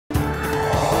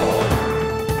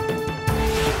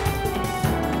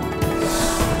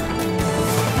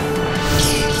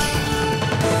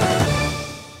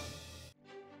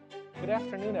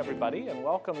everybody, and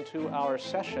welcome to our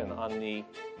session on the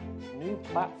new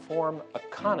platform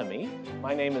economy.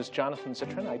 My name is Jonathan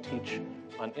Zittrain. I teach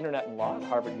on Internet and Law at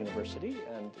Harvard University,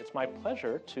 and it's my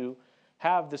pleasure to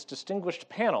have this distinguished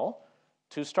panel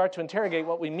to start to interrogate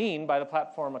what we mean by the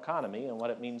platform economy and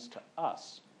what it means to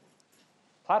us.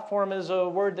 Platform is a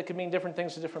word that can mean different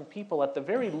things to different people. At the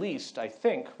very least, I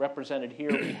think, represented here,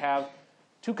 we have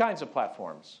two kinds of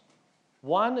platforms.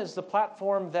 One is the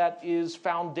platform that is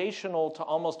foundational to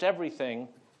almost everything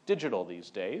digital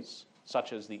these days,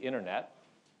 such as the internet.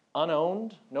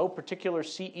 Unowned, no particular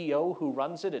CEO who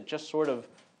runs it. It just sort of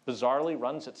bizarrely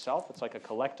runs itself. It's like a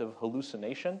collective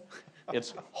hallucination.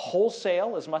 It's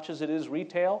wholesale as much as it is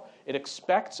retail. It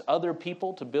expects other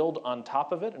people to build on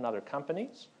top of it and other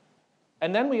companies.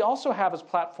 And then we also have as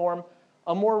platform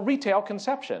a more retail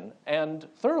conception and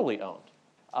thoroughly owned.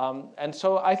 And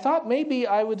so I thought maybe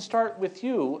I would start with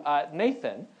you,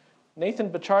 Nathan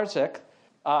Blecharczyk,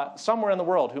 somewhere in the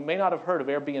world who may not have heard of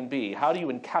Airbnb. How do you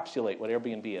encapsulate what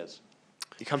Airbnb is?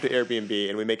 You come to Airbnb,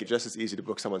 and we make it just as easy to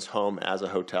book someone's home as a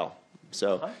hotel.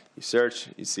 So you search,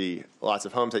 you see lots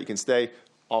of homes that you can stay,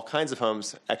 all kinds of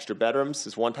homes. Extra bedrooms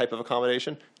is one type of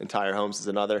accommodation. Entire homes is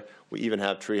another. We even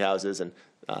have tree houses, and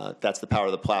that's the power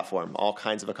of the platform, all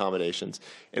kinds of accommodations.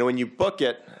 And when you book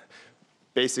it,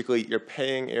 basically, you're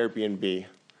paying Airbnb.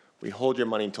 We hold your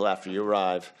money until after you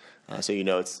arrive, so you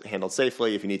know it's handled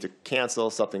safely. If you need to cancel,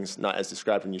 something's not as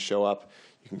described when you show up,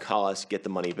 you can call us, get the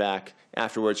money back.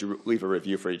 Afterwards, you leave a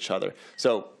review for each other.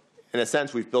 So in a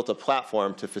sense, we've built a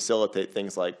platform to facilitate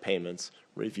things like payments,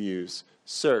 reviews,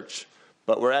 search,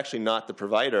 but we're actually not the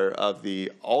provider of the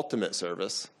ultimate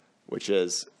service, which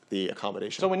is the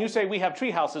accommodation. So when you say we have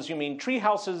tree houses, you mean tree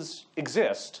houses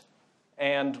exist,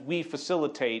 and we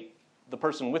facilitate the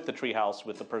person with the treehouse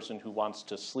with the person who wants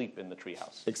to sleep in the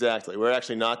treehouse. Exactly. We're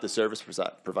actually not the service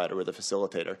provider. We're the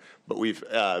facilitator. But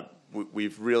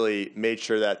we've really made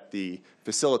sure that the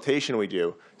facilitation we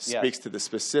do speaks to the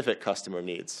specific customer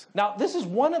needs. Now, this is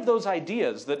one of those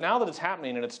ideas that now that it's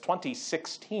happening and it's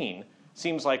 2016,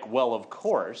 seems like, well, of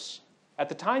course. At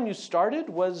the time you started,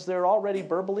 was there already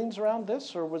burblings around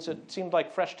this, or was it seemed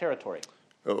like fresh territory?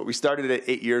 We started it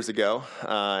 8 years ago,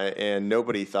 and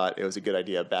nobody thought it was a good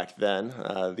idea back then.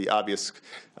 The obvious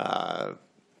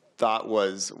thought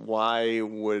was, why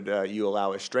would you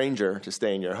allow a stranger to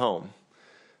stay in your home?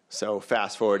 So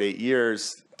fast forward 8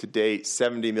 years, to date,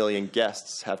 70 million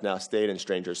guests have now stayed in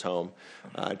strangers' home,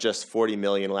 just 40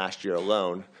 million last year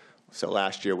alone. So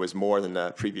last year was more than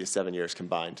the previous 7 years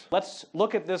combined. Let's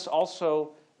look at this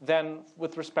also then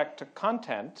with respect to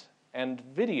content and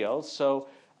video. So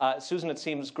Susan, it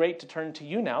seems great to turn to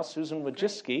you now. Susan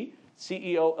Wojcicki,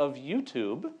 CEO of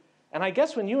YouTube. And I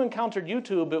guess when you encountered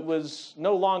YouTube, it was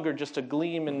no longer just a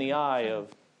gleam in the eye of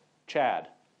Chad.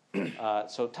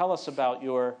 So tell us about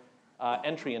your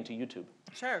entry into YouTube.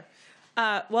 Sure.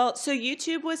 Well, so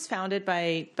YouTube was founded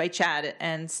by Chad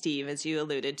and Steve, as you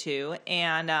alluded to.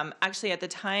 And actually, at the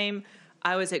time,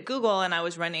 I was at Google, and I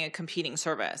was running a competing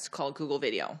service called Google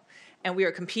Video. And we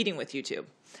were competing with YouTube.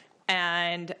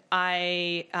 And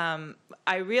I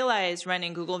realized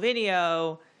running Google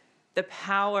Video, the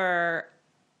power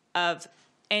of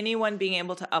anyone being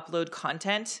able to upload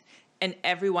content and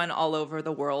everyone all over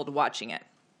the world watching it.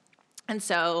 And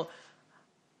so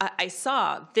I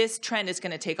saw this trend is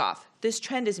going to take off. This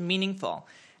trend is meaningful.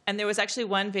 And there was actually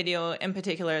one video in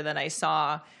particular that I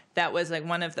saw that was like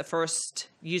one of the first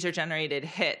user-generated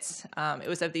hits. It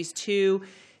was of these two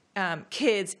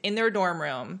kids in their dorm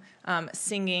room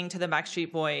singing to the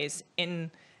Backstreet Boys,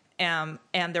 and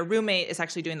their roommate is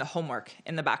actually doing the homework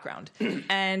in the background.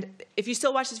 And if you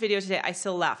still watch this video today, I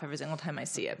still laugh every single time I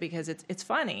see it because it's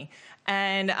funny.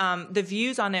 And the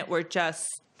views on it were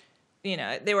just,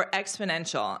 they were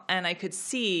exponential. And I could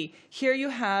see here you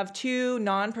have two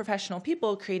non-professional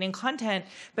people creating content,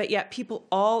 but yet people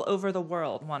all over the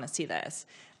world want to see this.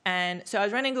 And so I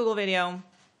was running Google Video.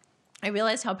 I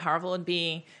realized how powerful it would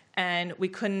be. And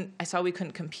I saw we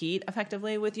couldn't compete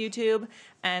effectively with YouTube.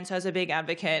 And so I was a big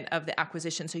advocate of the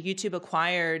acquisition. So YouTube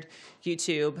acquired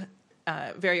YouTube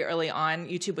very early on.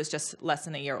 YouTube was just less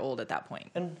than a year old at that point.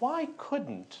 And why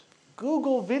couldn't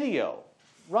Google Video,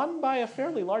 run by a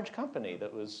fairly large company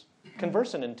that was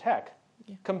conversant in tech,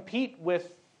 compete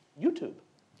with YouTube?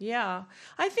 Yeah,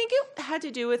 I think it had to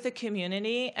do with the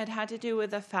community. It had to do with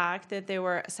the fact that there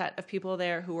were a set of people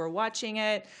there who were watching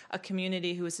it, a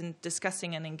community who was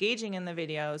discussing and engaging in the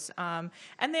videos.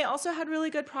 And they also had really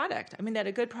good product. I mean, they had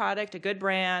a good product, a good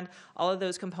brand, all of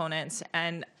those components.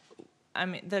 And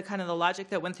the kind of the logic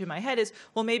that went through my head is,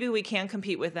 well, maybe we can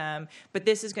compete with them, but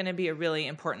this is going to be a really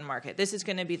important market. This is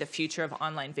going to be the future of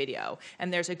online video,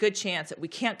 and there's a good chance that we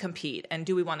can't compete. And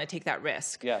do we want to take that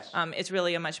risk? Yes. It's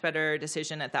really a much better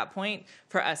decision at that point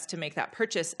for us to make that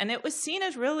purchase, and it was seen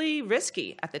as really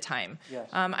risky at the time. Yes.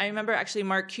 I remember actually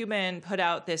Mark Cuban put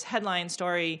out this headline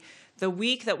story the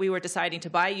week that we were deciding to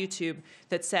buy YouTube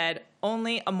that said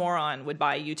only a moron would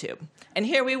buy YouTube. And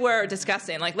here we were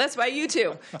discussing, like, let's buy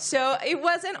YouTube. So it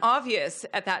wasn't obvious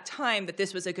at that time that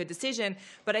this was a good decision.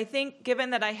 But I think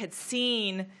given that I had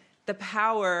seen the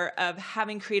power of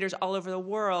having creators all over the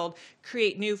world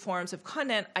create new forms of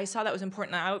content, I saw that was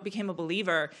important. I became a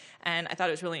believer, and I thought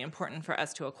it was really important for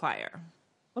us to acquire.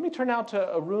 Let me turn now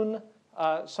to Arun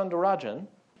Sundararajan.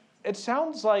 It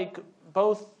sounds like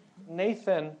both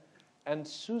Nathan and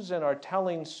Susan are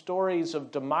telling stories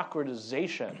of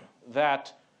democratization,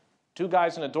 that two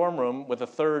guys in a dorm room with a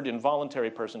third involuntary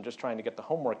person just trying to get the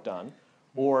homework done,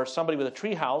 or somebody with a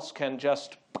treehouse can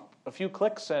just a few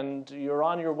clicks and you're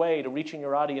on your way to reaching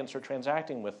your audience or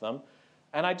transacting with them.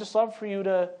 And I'd just love for you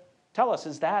to tell us,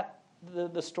 is that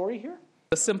the story here?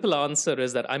 The simple answer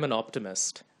is that I'm an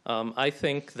optimist. I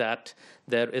think that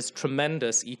there is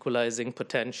tremendous equalizing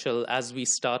potential as we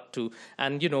start to,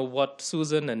 and what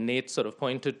Susan and Nate sort of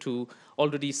pointed to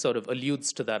already sort of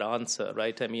alludes to that answer,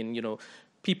 right? I mean,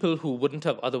 people who wouldn't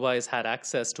have otherwise had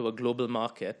access to a global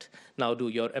market now do.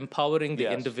 You're empowering the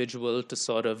individual to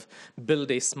sort of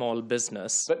build a small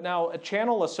business. But now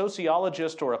channel a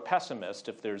sociologist or a pessimist,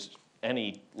 if there's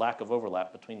any lack of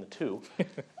overlap between the two,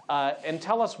 and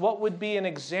tell us what would be an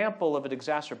example of it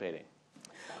exacerbating.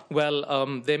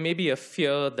 Well, there may be a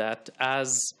fear that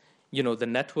as the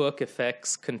network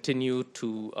effects continue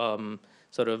to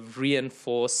sort of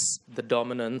reinforce the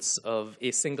dominance of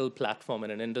a single platform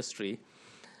in an industry,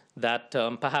 that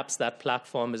perhaps that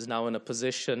platform is now in a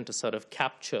position to sort of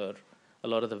capture a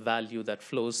lot of the value that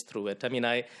flows through it. I mean,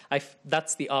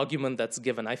 that's the argument that's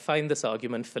given. I find this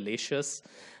argument fallacious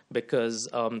because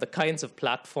the kinds of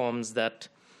platforms that,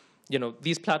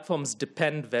 these platforms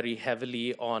depend very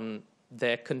heavily on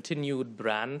their continued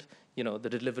brand, the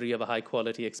delivery of a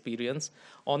high-quality experience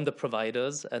on the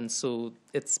providers. And so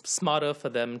it's smarter for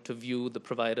them to view the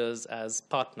providers as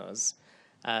partners,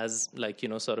 as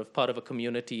sort of part of a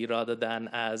community rather than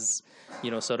as,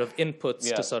 sort of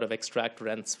inputs to sort of extract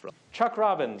rents from. Chuck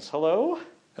Robbins, hello.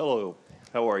 Hello.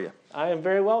 How are you? I am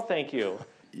very well, thank you.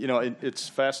 It's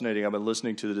fascinating. I've been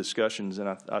listening to the discussions, and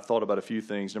I thought about a few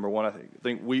things. Number one, I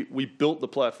think we built the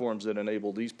platforms that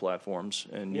enable these platforms,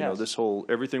 and this whole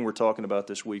everything we're talking about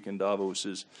this week in Davos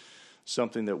is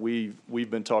something that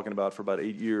we've been talking about for about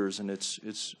 8 years, and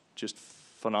it's just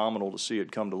phenomenal to see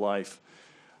it come to life.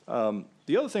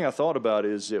 The other thing I thought about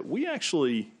is that we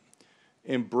actually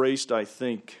embraced, I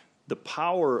think, the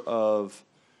power of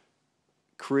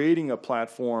creating a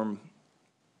platform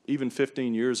even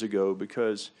 15 years ago,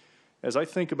 because as I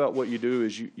think about what you do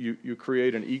is you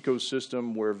create an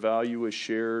ecosystem where value is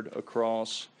shared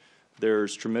across.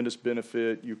 There's tremendous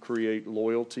benefit. You create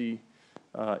loyalty.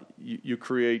 You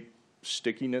create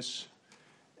stickiness.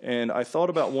 And I thought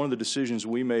about one of the decisions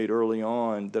we made early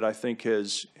on that I think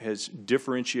has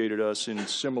differentiated us in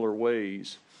similar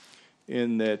ways,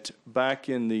 in that back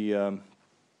in the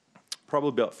probably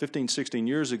about 15, 16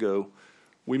 years ago,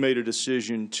 we made a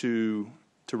decision to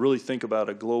really think about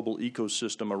a global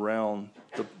ecosystem around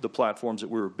the platforms that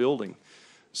we were building.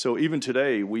 So even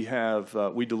today, we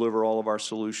deliver all of our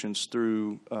solutions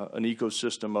through an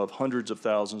ecosystem of hundreds of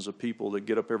thousands of people that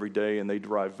get up every day and they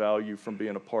derive value from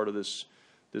being a part of this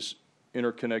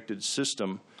interconnected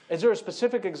system. Is there a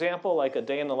specific example, like a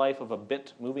day in the life of a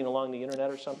bit moving along the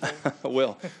internet or something?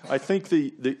 Well, I think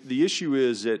the issue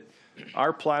is that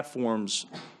our platforms,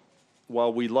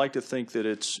 while we like to think that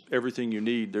it's everything you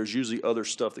need, there's usually other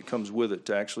stuff that comes with it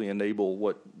to actually enable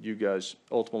what you guys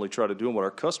ultimately try to do and what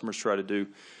our customers try to do.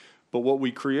 But what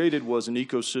we created was an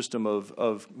ecosystem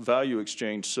of value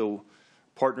exchange. So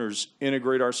partners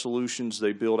integrate our solutions.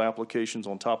 They build applications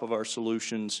on top of our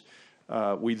solutions.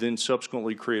 We then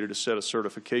subsequently created a set of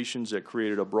certifications that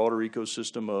created a broader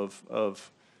ecosystem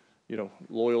of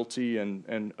loyalty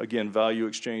and again, value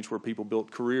exchange where people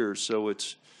built careers. So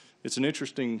it's an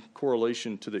interesting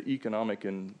correlation to the economic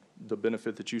and the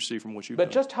benefit that you see from what you've done.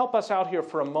 But just help us out here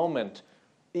for a moment.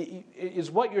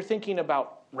 Is what you're thinking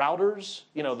about routers,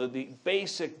 the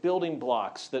basic building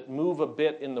blocks that move a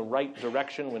bit in the right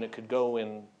direction when it could go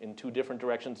in two different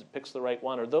directions, it picks the right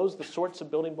one? Are those the sorts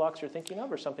of building blocks you're thinking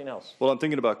of, or something else? Well, I'm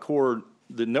thinking about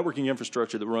the networking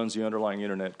infrastructure that runs the underlying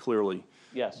internet, clearly.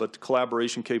 Yes. But the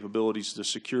collaboration capabilities, the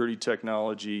security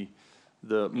technology,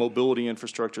 the mobility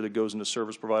infrastructure that goes into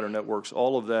service provider networks,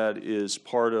 all of that is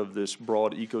part of this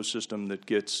broad ecosystem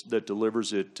that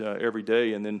delivers it every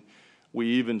day. And then we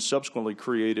even subsequently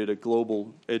created a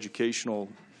global educational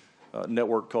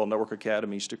network called Network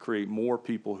Academies to create more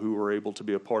people who are able to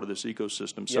be a part of this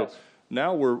ecosystem. So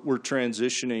now we're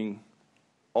transitioning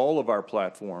all of our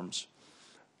platforms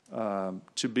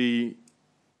to be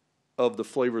of the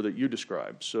flavor that you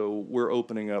described. So we're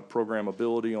opening up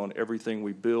programmability on everything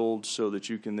we build so that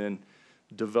you can then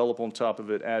develop on top of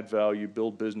it, add value,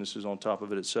 build businesses on top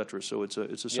of it, et cetera. So it's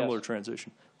a similar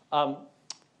transition.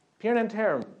 Pierre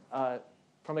Nanterme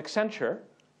from Accenture,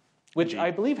 which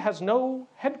I believe has no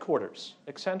headquarters.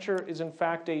 Accenture is in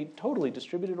fact a totally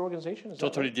distributed organization?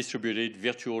 Totally distributed,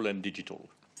 virtual and digital.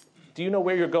 Do you know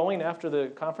where you're going after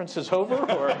the conference is over,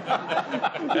 or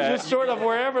just sort of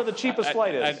wherever the cheapest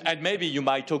flight is? And maybe you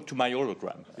might talk to my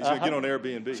hologram. He's going to get on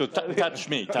Airbnb. So touch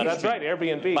me. That's right,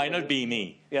 Airbnb. Might not be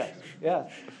me. Yes, yeah.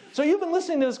 So you've been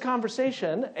listening to this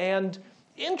conversation, and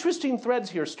interesting threads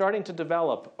here starting to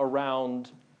develop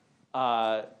around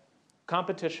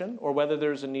competition, or whether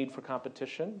there's a need for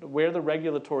competition, where the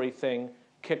regulatory thing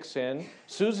kicks in.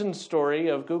 Susan's story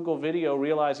of Google Video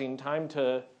realizing time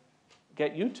to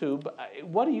get YouTube.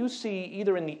 What do you see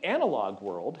either in the analog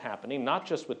world happening, not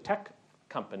just with tech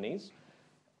companies,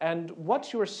 and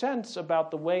what's your sense about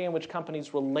the way in which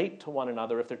companies relate to one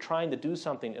another? If they're trying to do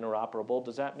something interoperable,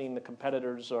 does that mean the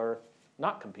competitors are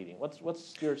not competing?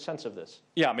 What's your sense of this?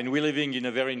 Yeah, I mean, we're living in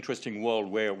a very interesting world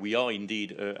where we are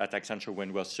indeed at Accenture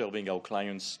when we're serving our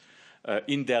clients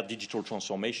in their digital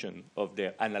transformation of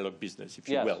their analog business, if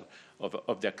you will,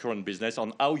 of their current business,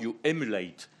 on how you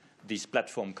emulate this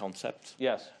platform concept,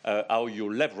 how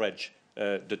you leverage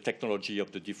the technology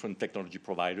of the different technology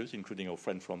providers, including our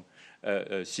friend from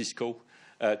Cisco,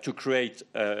 to create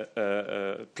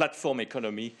a platform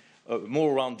economy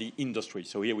more around the industry.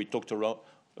 So here we talked a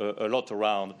lot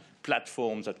around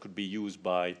platforms that could be used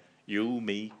by you,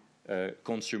 me,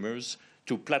 consumers,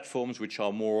 to platforms which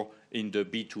are more in the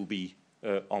B2B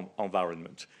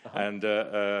environment. And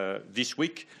this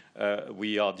week,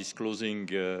 we are disclosing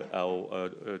our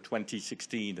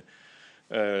 2016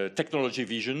 technology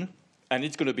vision, and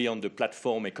it's going to be on the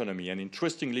platform economy. And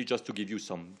interestingly, just to give you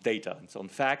some data and some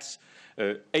facts,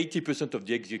 80% of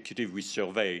the executives we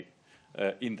survey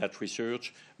in that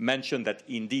research mentioned that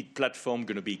indeed platform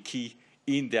going to be key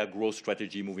in their growth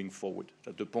strategy moving forward.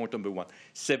 That's the point number one.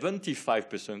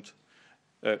 75%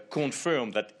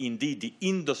 confirm that indeed the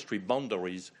industry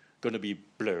boundaries going to be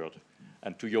blurred.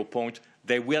 And to your point,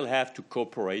 they will have to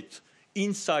cooperate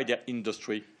inside their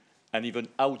industry and even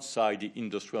outside the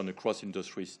industry on a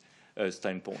cross-industry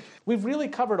standpoint. We've really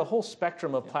covered a whole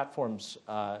spectrum of platforms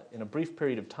in a brief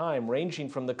period of time, ranging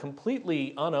from the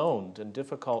completely unowned and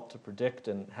difficult to predict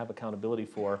and have accountability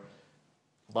for,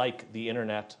 like the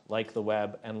internet, like the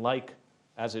web, and like,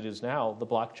 as it is now, the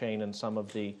blockchain and some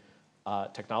of the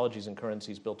technologies and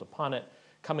currencies built upon it,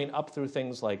 coming up through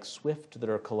things like SWIFT that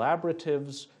are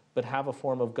collaboratives, but have a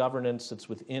form of governance that's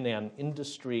within an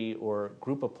industry or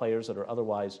group of players that are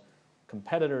otherwise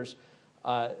competitors,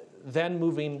 then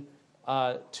moving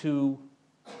to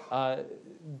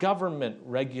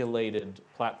government-regulated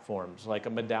platforms, like a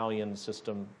medallion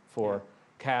system for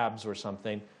cabs or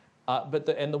something.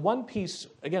 And the one piece,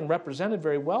 again, represented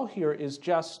very well here is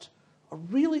just a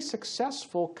really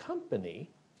successful company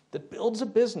that builds a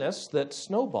business that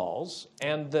snowballs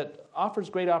and that offers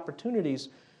great opportunities.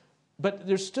 But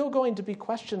there's still going to be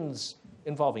questions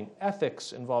involving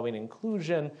ethics, involving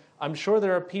inclusion. I'm sure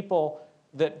there are people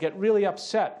that get really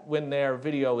upset when their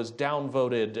video is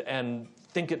downvoted and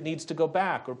think it needs to go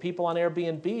back, or people on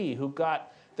Airbnb who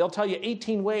they'll tell you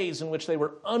 18 ways in which they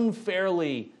were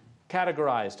unfairly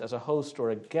categorized as a host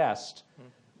or a guest.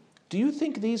 Do you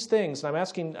think these things, and I'm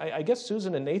asking, I guess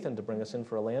Susan and Nathan to bring us in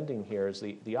for a landing here as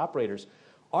the operators,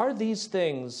 are these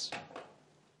things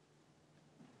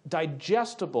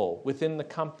digestible within the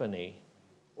company,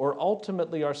 or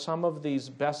ultimately are some of these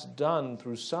best done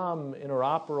through some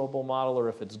interoperable model, or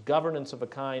if it's governance of a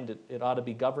kind, it ought to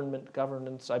be government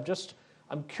governance?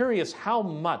 I'm curious how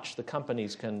much the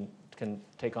companies can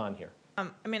take on here.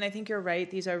 I mean, I think you're right.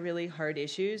 These are really hard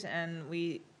issues, and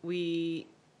we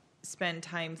spend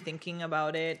time thinking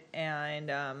about it, and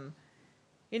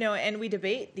and we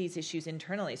debate these issues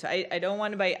internally. So I don't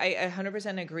want to. I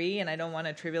 100% agree, and I don't want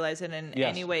to trivialize it in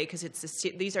any way, because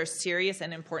these are serious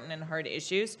and important and hard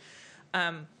issues.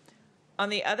 On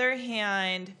the other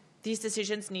hand, these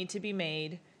decisions need to be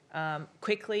made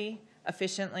quickly,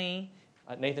 efficiently.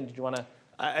 Nathan, did you want to?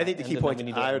 I think the key point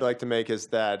I would like to make is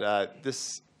that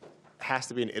this has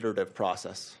to be an iterative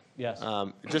process. Yes.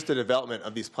 Just the development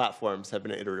of these platforms have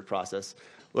been an iterative process.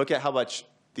 Look at how much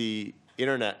the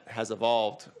internet has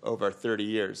evolved over 30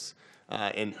 years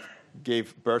and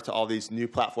gave birth to all these new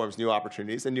platforms, new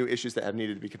opportunities, and new issues that have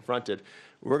needed to be confronted.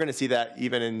 We're going to see that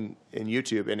even in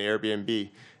YouTube and Airbnb.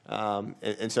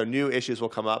 And so new issues will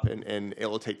come up, and it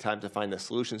will take time to find the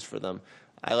solutions for them.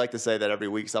 I like to say that every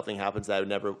week something happens that I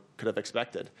never could have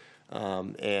expected.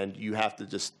 And you have to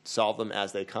just solve them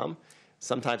as they come.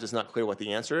 Sometimes it's not clear what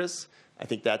the answer is. I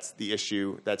think that's the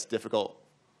issue that's difficult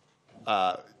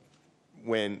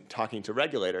when talking to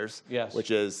regulators, yes. which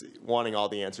is wanting all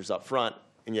the answers up front,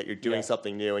 and yet you're doing yes.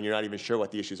 something new, and you're not even sure what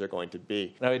the issues are going to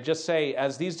be. Now, I would just say,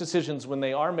 as these decisions, when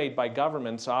they are made by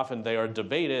governments, often they are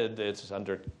debated. It's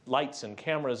under lights and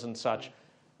cameras and such.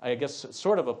 I guess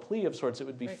sort of a plea of sorts. It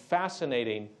would be right.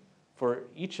 fascinating for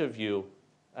each of you,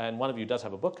 and one of you does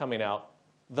have a book coming out,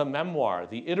 the memoir,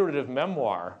 the iterative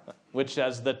memoir, which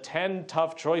has the 10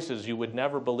 tough choices you would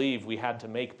never believe we had to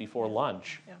make before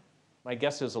lunch. Yeah. My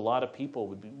guess is a lot of people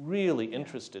would be really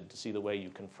interested to see the way you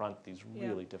confront these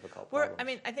really difficult problems. I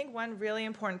mean, I think one really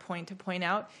important point to point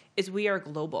out is we are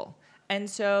global. And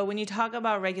so when you talk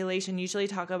about regulation, you usually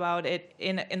talk about it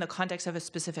in the context of a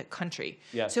specific country.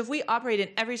 Yes. So if we operate in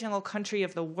every single country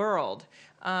of the world,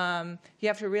 you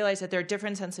have to realize that there are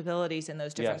different sensibilities in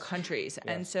those different yes. countries.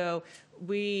 Yes. And so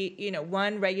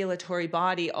one regulatory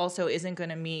body also isn't going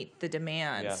to meet the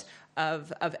demands yes.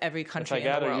 of every country in the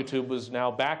world. Which I gather YouTube was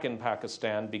now back in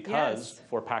Pakistan because yes.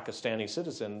 for Pakistani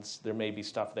citizens, there may be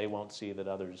stuff they won't see that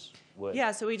others would.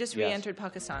 Yeah, so we just yes. re-entered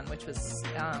Pakistan, which was,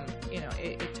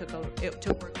 it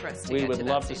took work for us to we get would to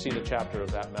love that to see the chapter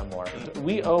of that memoir.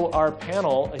 We owe our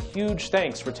panel a huge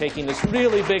thanks for taking this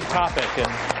really big topic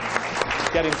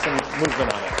and getting some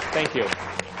movement on it. Thank you.